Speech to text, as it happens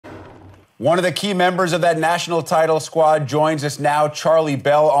One of the key members of that national title squad joins us now, Charlie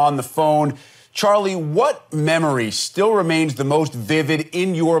Bell, on the phone. Charlie, what memory still remains the most vivid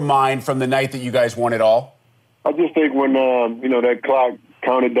in your mind from the night that you guys won it all? I just think when, that clock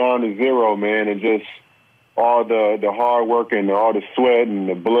counted down to zero, man, and just all the hard work and all the sweat and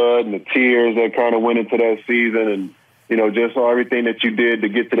the blood and the tears that kind of went into that season and, just everything that you did to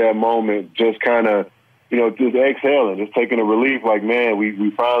get to that moment, just kind of, just exhaling, just taking a relief like, man,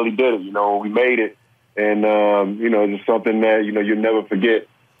 we finally did it, we made it. And, just something that, you'll never forget.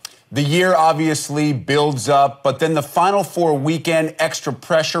 The year obviously builds up, but then the Final Four weekend, extra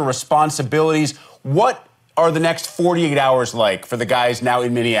pressure, responsibilities. What are the next 48 hours like for the guys now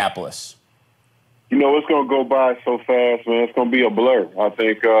in Minneapolis? It's going to go by so fast, man. It's going to be a blur. I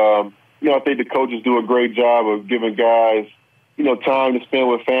think, I think the coaches do a great job of giving guys, time to spend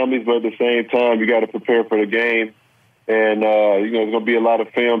with families, but at the same time, you got to prepare for the game. And, there's going to be a lot of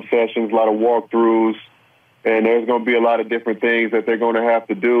film sessions, a lot of walkthroughs, and there's going to be a lot of different things that they're going to have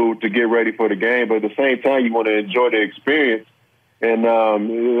to do to get ready for the game. But at the same time, you want to enjoy the experience. And,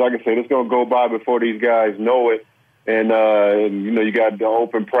 like I said, it's going to go by before these guys know it. And you got the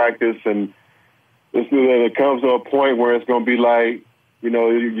open practice, and it comes to a point where it's going to be like,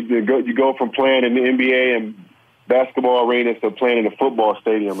 you go from playing in the NBA and basketball arenas to playing in a football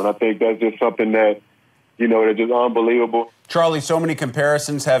stadium. And I think that's just something that, that's just unbelievable. Charlie, so many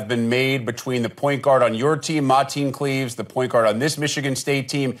comparisons have been made between the point guard on your team, Martin Cleaves, the point guard on this Michigan State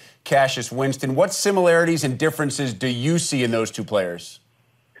team, Cassius Winston. What similarities and differences do you see in those two players?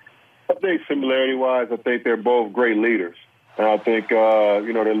 I think similarity-wise, I think they're both great leaders. And I think,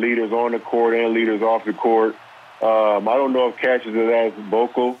 they're leaders on the court and leaders off the court. I don't know if Cassius is as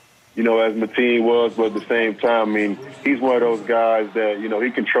vocal, as Martin was, but at the same time, he's one of those guys that,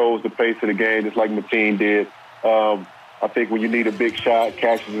 he controls the pace of the game just like Martin did. I think when you need a big shot,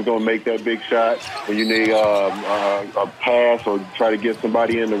 Cassius is going to make that big shot. When you need a pass or try to get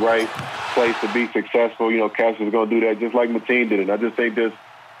somebody in the right place to be successful, Cassius is going to do that just like Martin did it. And I just think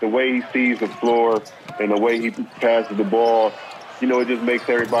the way he sees the floor and the way he passes the ball, it just makes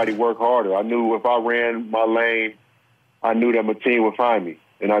everybody work harder. I knew if I ran my lane, I knew that Martin would find me.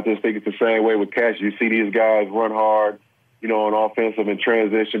 And I just think it's the same way with Cassius. You see these guys run hard, on offensive and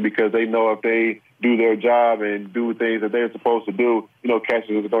transition because they know if they do their job and do things that they're supposed to do,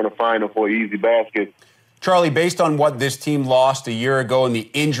 Cassius is going to find them for an easy basket. Charlie, based on what this team lost a year ago and the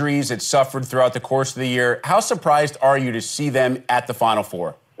injuries it suffered throughout the course of the year, how surprised are you to see them at the Final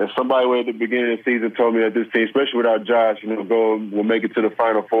Four? If somebody at the beginning of the season told me that this team, especially without Josh, will make it to the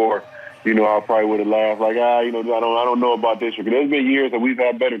Final Four, I probably would have laughed like, I don't know about this year. There's been years that we've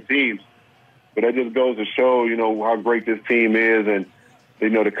had better teams, but that just goes to show, how great this team is and,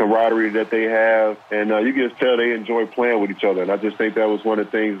 the camaraderie that they have. And you can just tell they enjoy playing with each other. And I just think that was one of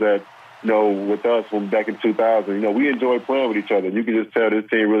the things that, with us when back in 2000, we enjoy playing with each other. You can just tell this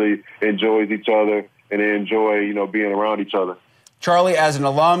team really enjoys each other and they enjoy, being around each other. Charlie, as an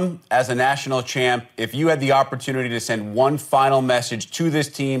alum, as a national champ, if you had the opportunity to send one final message to this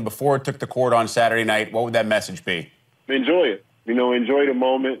team before it took the court on Saturday night, what would that message be? Enjoy it. Enjoy the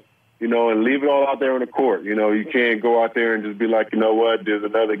moment, and leave it all out there on the court. You can't go out there and just be like, what, there's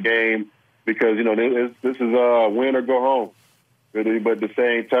another game because, this is a win or go home. But at the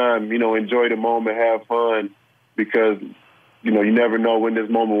same time, enjoy the moment, have fun because, you never know when this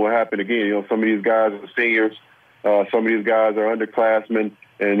moment will happen again. Some of these guys are seniors. Some of these guys are underclassmen,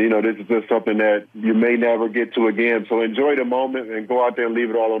 and, this is just something that you may never get to again. So enjoy the moment and go out there and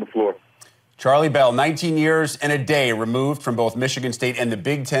leave it all on the floor. Charlie Bell, 19 years and a day removed from both Michigan State and the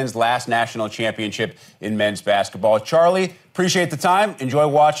Big Ten's last national championship in men's basketball. Charlie, appreciate the time. Enjoy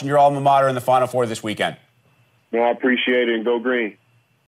watching your alma mater in the Final Four this weekend. No, I appreciate it, and go green.